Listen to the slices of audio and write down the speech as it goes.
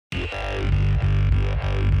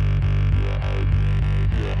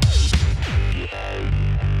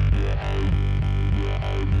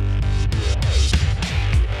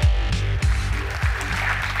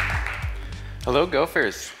Hello,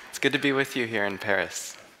 Gophers. It's good to be with you here in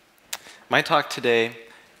Paris. My talk today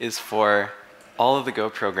is for all of the Go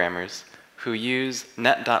programmers who use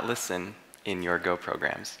net.listen in your Go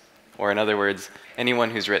programs, or in other words, anyone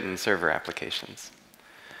who's written server applications.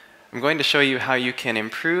 I'm going to show you how you can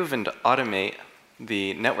improve and automate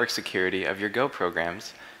the network security of your Go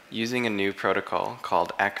programs using a new protocol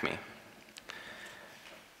called ACME.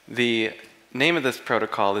 The name of this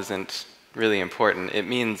protocol isn't really important. It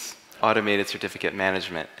means Automated Certificate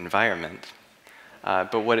Management Environment.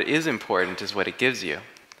 But what is important is what it gives you.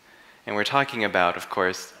 And we're talking about, of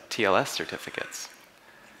course, TLS certificates.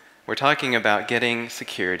 We're talking about getting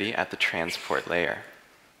security at the transport layer.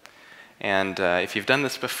 And if you've done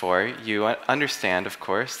this before, you understand, of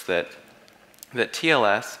course, that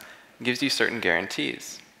TLS gives you certain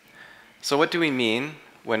guarantees. So what do we mean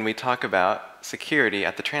when we talk about security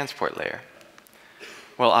at the transport layer?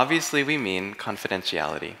 Well, obviously we mean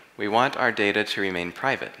confidentiality. We want our data to remain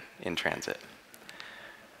private in transit.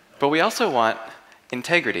 But we also want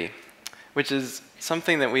integrity, which is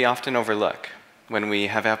something that we often overlook when we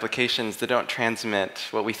have applications that don't transmit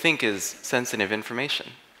what we think is sensitive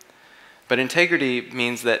information. But integrity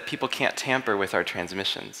means that people can't tamper with our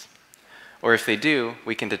transmissions. Or if they do,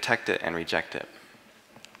 we can detect it and reject it.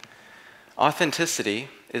 Authenticity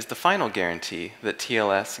is the final guarantee that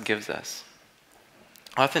TLS gives us.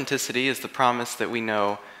 Authenticity is the promise that we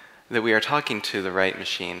know that we are talking to the right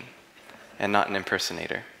machine and not an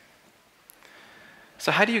impersonator.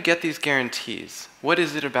 So how do you get these guarantees? What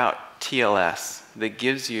is it about TLS that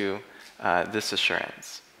gives you this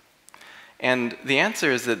assurance? And the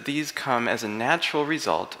answer is that these come as a natural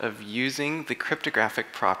result of using the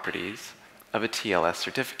cryptographic properties of a TLS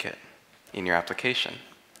certificate in your application.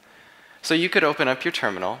 So you could open up your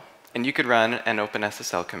terminal, and you could run an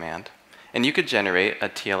OpenSSL command, and you could generate a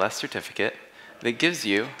TLS certificate that gives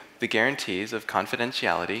you the guarantees of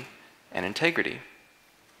confidentiality and integrity.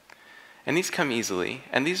 And these come easily,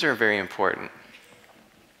 and these are very important.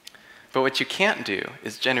 But what you can't do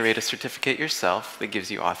is generate a certificate yourself that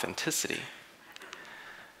gives you authenticity.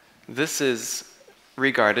 This is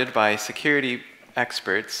regarded by security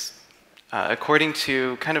experts according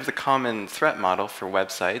to kind of the common threat model for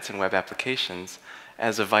websites and web applications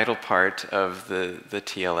as a vital part of the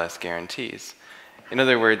TLS guarantees. In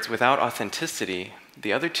other words, without authenticity,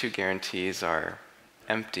 the other two guarantees are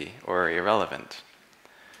empty or irrelevant.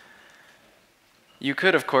 You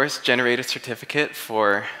could, of course, generate a certificate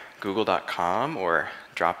for google.com or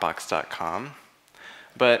dropbox.com,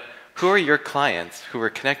 but who are your clients who are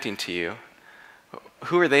connecting to you?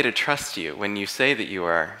 Who are they to trust you when you say that you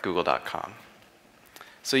are google.com?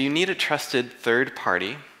 So you need a trusted third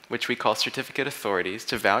party, which we call certificate authorities,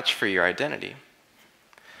 to vouch for your identity.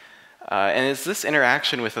 And it's this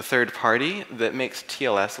interaction with a third party that makes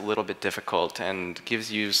TLS a little bit difficult and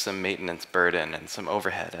gives you some maintenance burden and some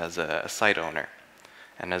overhead as a site owner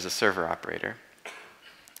and as a server operator.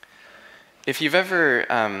 If you've ever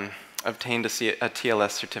obtained a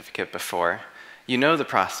TLS certificate before, you know the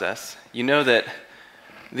process. You know that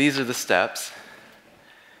these are the steps.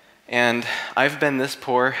 And I've been this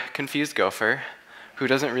poor, confused gopher who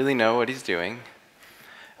doesn't really know what he's doing.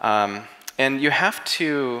 And you have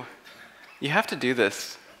to do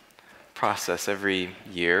this process every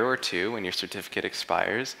year or two when your certificate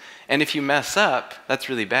expires. And if you mess up, that's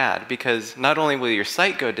really bad, because not only will your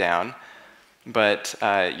site go down, but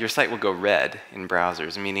your site will go red in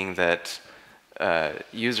browsers, meaning that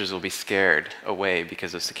users will be scared away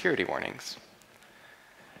because of security warnings.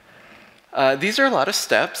 These are a lot of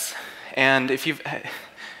steps, and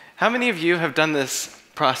how many of you have done this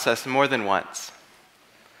process more than once?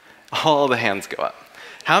 All the hands go up.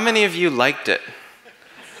 How many of you liked it?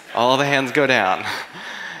 All the hands go down.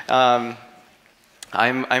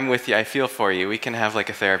 I'm with you. I feel for you. We can have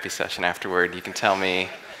like a therapy session afterward. You can tell me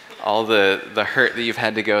all the hurt that you've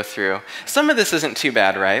had to go through. Some of this isn't too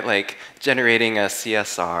bad, right? Like generating a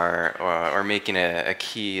CSR or making a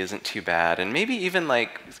key isn't too bad. And maybe even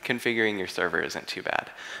like configuring your server isn't too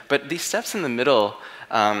bad. But these steps in the middle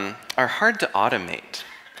are hard to automate.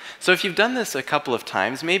 So if you've done this a couple of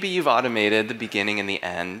times, maybe you've automated the beginning and the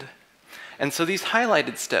end. And so these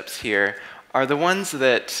highlighted steps here are the ones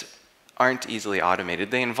that aren't easily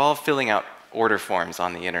automated. They involve filling out order forms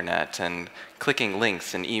on the internet and clicking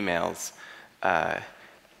links in emails,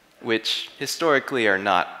 which historically are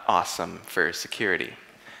not awesome for security.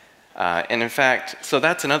 And in fact, so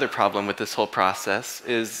that's another problem with this whole process,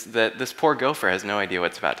 is that this poor gopher has no idea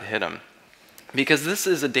what's about to hit him. Because this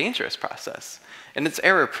is a dangerous process, and it's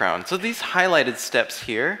error-prone. So these highlighted steps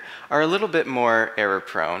here are a little bit more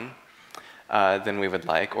error-prone than we would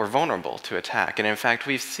like, or vulnerable to attack. And in fact,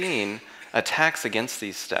 we've seen attacks against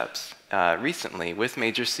these steps recently with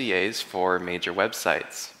major CAs for major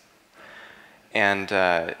websites.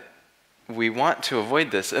 And we want to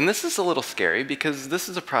avoid this. And this is a little scary because this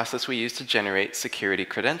is a process we use to generate security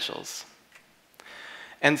credentials.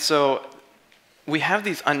 And so we have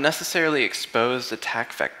these unnecessarily exposed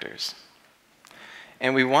attack vectors,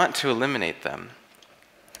 and we want to eliminate them.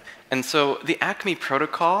 And so the ACME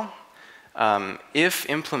protocol, if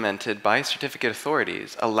implemented by certificate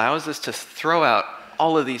authorities, allows us to throw out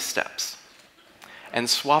all of these steps and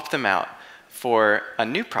swap them out for a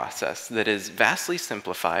new process that is vastly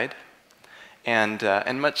simplified and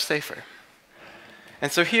much safer.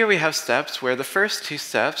 And so here we have steps where the first two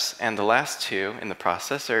steps and the last two in the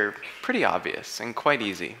process are pretty obvious and quite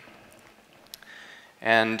easy.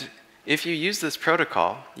 And if you use this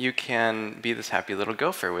protocol, you can be this happy little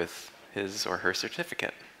gopher with his or her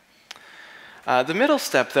certificate. The middle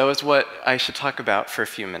step, though, is what I should talk about for a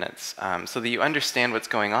few minutes, so that you understand what's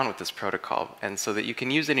going on with this protocol, and so that you can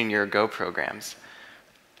use it in your Go programs.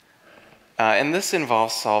 And this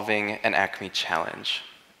involves solving an ACME challenge.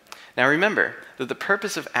 Now remember that the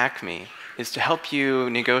purpose of ACME is to help you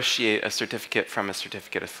negotiate a certificate from a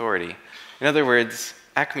certificate authority. In other words,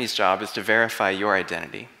 ACME's job is to verify your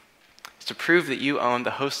identity. It's to prove that you own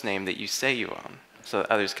the host name that you say you own, so that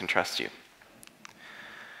others can trust you.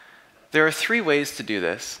 There are 3 ways to do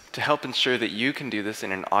this to help ensure that you can do this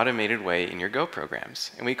in an automated way in your Go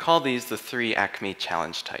programs. And we call these the 3 ACME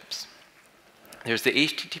challenge types. There's the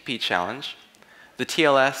HTTP challenge, the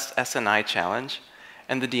TLS SNI challenge,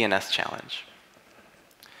 and the DNS challenge.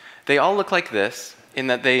 They all look like this in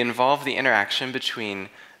that they involve the interaction between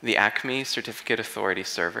the ACME certificate authority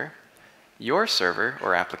server, your server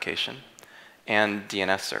or application, and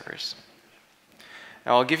DNS servers.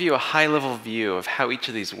 Now I'll give you a high-level view of how each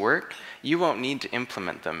of these work. You won't need to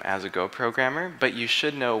implement them as a Go programmer, but you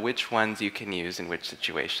should know which ones you can use in which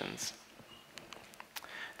situations.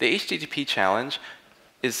 The HTTP challenge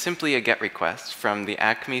is simply a GET request from the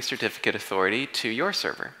ACME certificate authority to your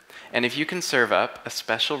server. And if you can serve up a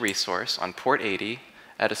special resource on port 80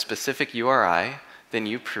 at a specific URI, then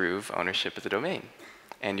you prove ownership of the domain,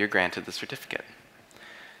 and you're granted the certificate.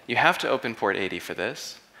 You have to open port 80 for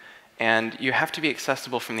this, and you have to be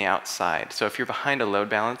accessible from the outside. So if you're behind a load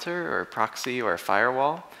balancer or a proxy or a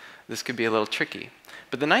firewall, this could be a little tricky.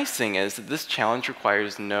 But the nice thing is that this challenge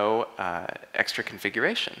requires no extra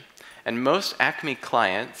configuration. And most ACME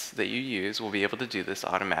clients that you use will be able to do this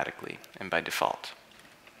automatically and by default.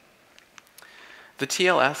 The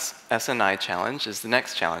TLS SNI challenge is the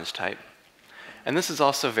next challenge type. And this is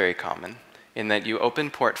also very common in that you open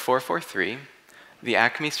port 443, the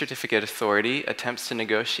ACME certificate authority attempts to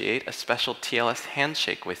negotiate a special TLS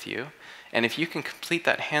handshake with you, and if you can complete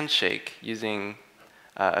that handshake using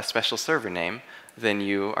a special server name, then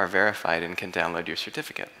you are verified and can download your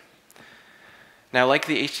certificate. Now, like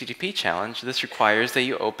the HTTP challenge, this requires that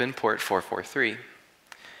you open port 443.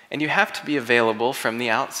 And you have to be available from the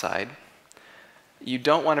outside. You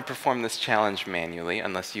don't want to perform this challenge manually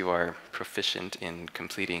unless you are proficient in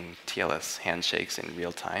completing TLS handshakes in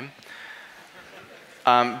real time.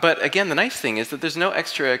 But again, the nice thing is that there's no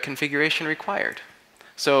extra configuration required.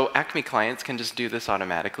 So ACME clients can just do this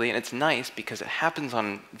automatically, and it's nice because it happens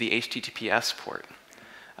on the HTTPS port,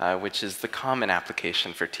 which is the common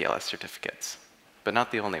application for TLS certificates, but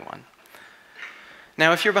not the only one.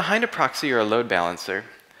 Now, if you're behind a proxy or a load balancer,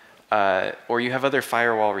 or you have other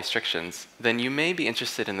firewall restrictions, then you may be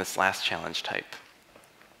interested in this last challenge type.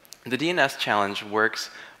 The DNS challenge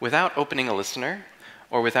works without opening a listener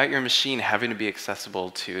or without your machine having to be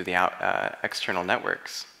accessible to the external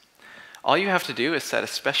networks. All you have to do is set a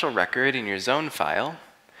special record in your zone file,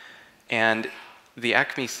 and the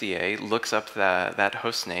ACME CA looks up that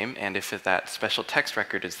host name, and if that special text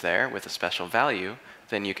record is there with a special value,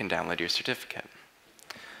 then you can download your certificate.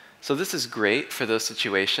 So this is great for those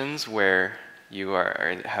situations where you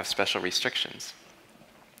have special restrictions.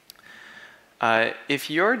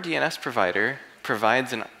 If your DNS provider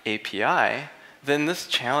provides an API, then this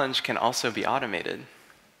challenge can also be automated.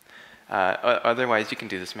 Otherwise, you can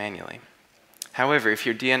do this manually. However, if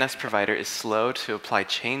your DNS provider is slow to apply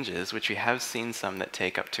changes, which we have seen some that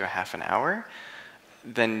take up to half an hour,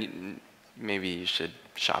 then maybe you should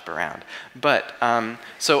shop around. But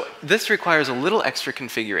so this requires a little extra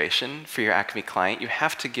configuration for your ACME client. You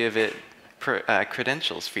have to give it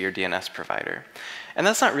credentials for your DNS provider. And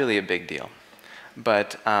that's not really a big deal.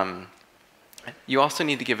 But you also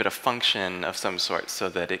need to give it a function of some sort so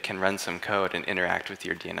that it can run some code and interact with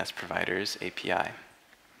your DNS provider's API.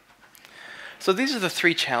 So these are the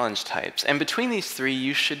three challenge types. And between these three,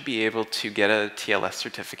 you should be able to get a TLS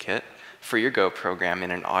certificate for your Go program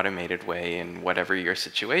in an automated way in whatever your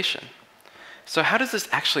situation. So how does this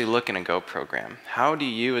actually look in a Go program? How do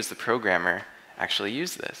you, as the programmer, actually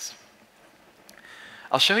use this?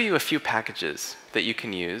 I'll show you a few packages that you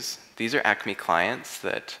can use. These are ACME clients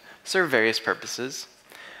that serve various purposes.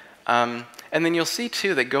 And then you'll see,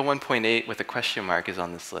 too, that Go 1.8 with a question mark is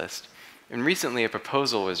on this list. And recently, a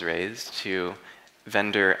proposal was raised to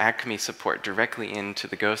vendor ACME support directly into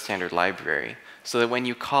the Go standard library, so that when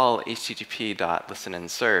you call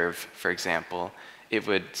http.listenandserve, for example, it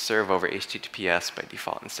would serve over HTTPS by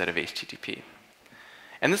default instead of HTTP.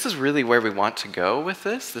 And this is really where we want to go with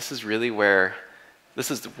this. This is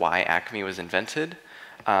why ACME was invented.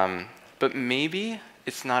 But maybe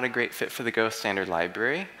it's not a great fit for the Go standard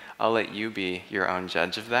library. I'll let you be your own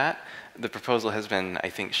judge of that. The proposal has been, I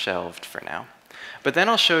think, shelved for now. But then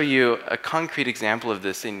I'll show you a concrete example of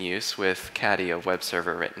this in use with Caddy, a web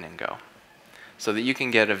server written in Go, so that you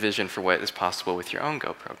can get a vision for what is possible with your own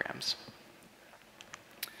Go programs.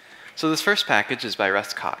 So this first package is by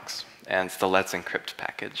Russ Cox, and it's the Let's Encrypt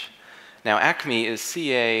package. Now, ACME is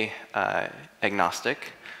CA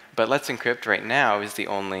agnostic, but Let's Encrypt right now is the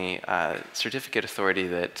only certificate authority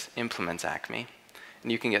that implements ACME.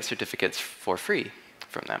 And you can get certificates for free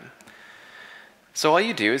from them. So all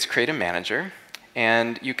you do is create a manager,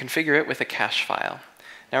 and you configure it with a cache file.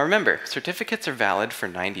 Now remember, certificates are valid for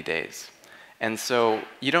 90 days. And so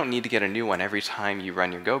you don't need to get a new one every time you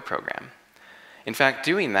run your Go program. In fact,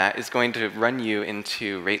 doing that is going to run you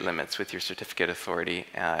into rate limits with your certificate authority,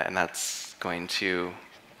 and that's going to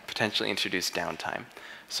potentially introduce downtime.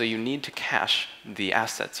 So you need to cache the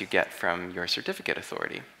assets you get from your certificate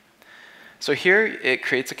authority. So here it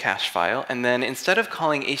creates a cache file, and then instead of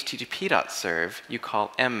calling http.serve, you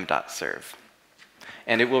call m.serve.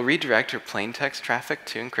 And it will redirect your plain text traffic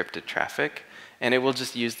to encrypted traffic, and it will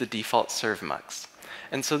just use the default serve mux.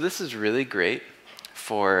 And so this is really great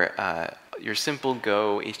for your simple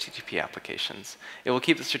Go HTTP applications. It will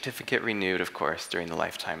keep the certificate renewed, of course, during the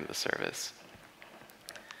lifetime of the service.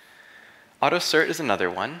 AutoCert is another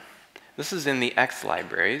one. This is in the X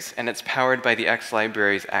libraries, and it's powered by the X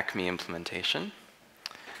libraries ACME implementation.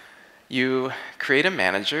 You create a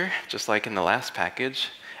manager, just like in the last package,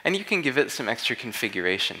 and you can give it some extra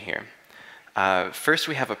configuration here. First,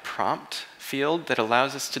 we have a prompt field that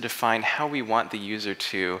allows us to define how we want the user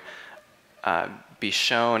to be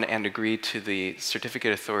shown and agree to the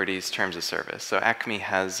certificate authority's terms of service. So ACME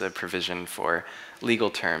has a provision for legal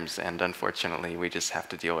terms, and unfortunately, we just have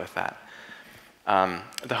to deal with that.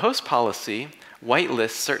 The host policy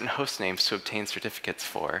whitelists certain host names to obtain certificates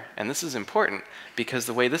for, and this is important because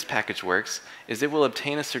the way this package works is it will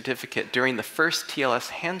obtain a certificate during the first TLS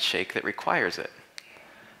handshake that requires it.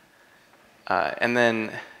 And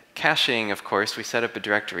then caching, of course, we set up a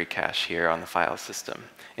directory cache here on the file system.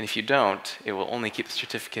 And if you don't, it will only keep the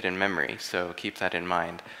certificate in memory, so keep that in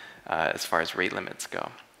mind as far as rate limits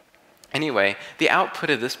go. Anyway, the output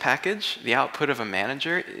of this package, the output of a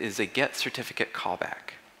manager, is a get certificate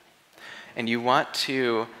callback. And you want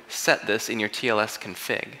to set this in your TLS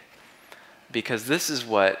config, because this is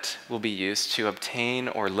what will be used to obtain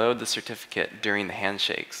or load the certificate during the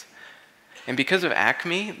handshakes. And because of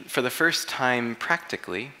ACME, for the first time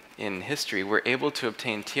practically in history, we're able to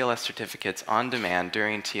obtain TLS certificates on demand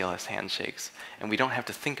during TLS handshakes, and we don't have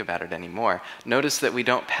to think about it anymore. Notice that we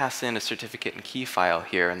don't pass in a certificate and key file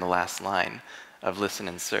here in the last line of listen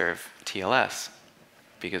and serve TLS,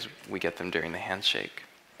 because we get them during the handshake.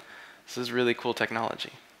 This is really cool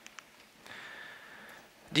technology.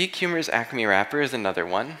 dQmer's ACME wrapper is another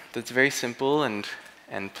one that's very simple and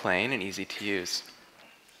plain and easy to use.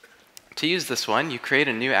 To use this one, you create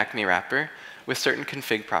a new ACME wrapper with certain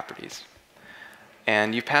config properties.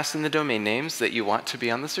 And you pass in the domain names that you want to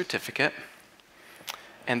be on the certificate,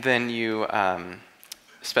 and then you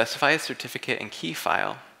specify a certificate and key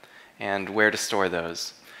file and where to store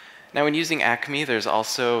those. Now, when using ACME, there's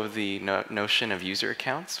also the notion of user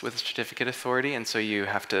accounts with certificate authority, and so you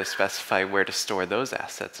have to specify where to store those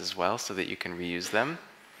assets as well so that you can reuse them.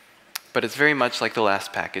 But it's very much like the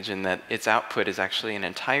last package in that its output is actually an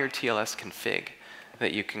entire TLS config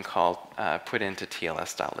that you can call, put into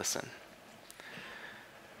tls.listen.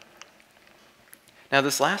 Now,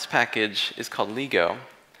 this last package is called LEGO,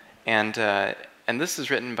 and this is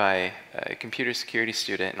written by a computer security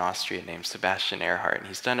student in Austria named Sebastian Erhardt, and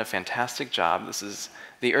he's done a fantastic job. This is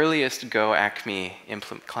the earliest Go ACME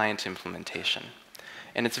client implementation,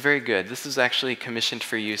 and it's very good. This is actually commissioned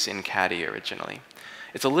for use in Caddy originally.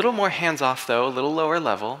 It's a little more hands-off, though, a little lower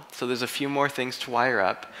level, so there's a few more things to wire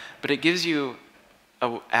up, but it gives you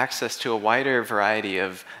access to a wider variety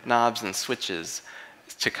of knobs and switches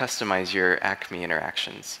to customize your ACME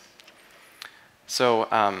interactions. So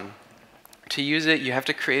to use it, you have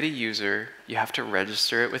to create a user, you have to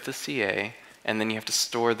register it with the CA, and then you have to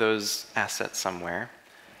store those assets somewhere.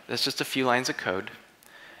 That's just a few lines of code.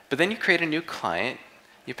 But then you create a new client.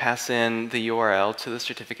 You pass in the URL to the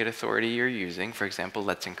certificate authority you're using, for example,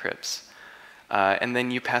 Let's Encrypts. And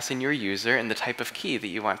then you pass in your user and the type of key that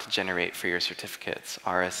you want to generate for your certificates,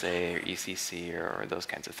 RSA or ECC or those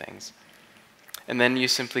kinds of things. And then you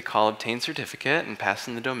simply call obtain certificate and pass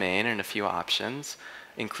in the domain and a few options,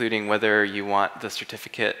 including whether you want the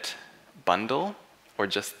certificate bundle or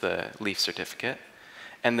just the leaf certificate,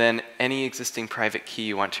 and then any existing private key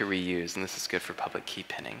you want to reuse, and this is good for public key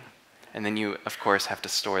pinning. And then you, of course, have to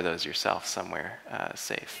store those yourself somewhere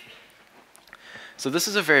safe. So this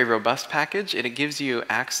is a very robust package, and it gives you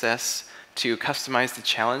access to customize the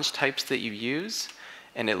challenge types that you use,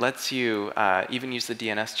 and it lets you even use the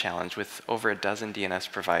DNS challenge with over a dozen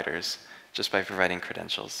DNS providers just by providing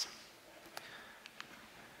credentials.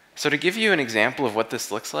 So to give you an example of what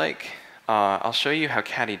this looks like, I'll show you how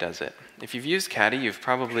Caddy does it. If you've used Caddy, you've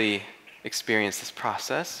probably experienced this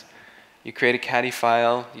process. You create a Caddy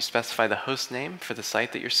file, you specify the host name for the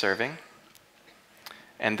site that you're serving,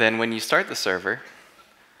 and then when you start the server,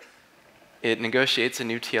 it negotiates a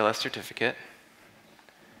new TLS certificate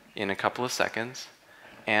in a couple of seconds,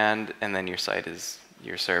 and then your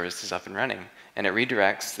service is up and running. And it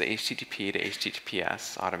redirects the HTTP to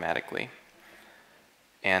HTTPS automatically.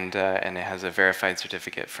 And it has a verified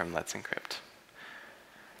certificate from Let's Encrypt.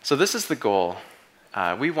 So this is the goal.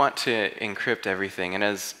 We want to encrypt everything. And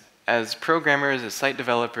as programmers, as site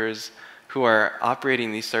developers who are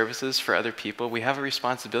operating these services for other people, we have a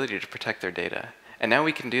responsibility to protect their data. And now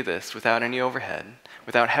we can do this without any overhead,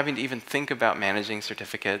 without having to even think about managing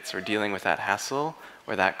certificates or dealing with that hassle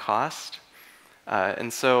or that cost.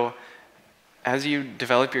 And so as you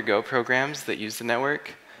develop your Go programs that use the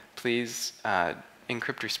network, please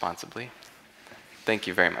encrypt responsibly. Thank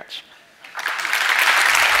you very much.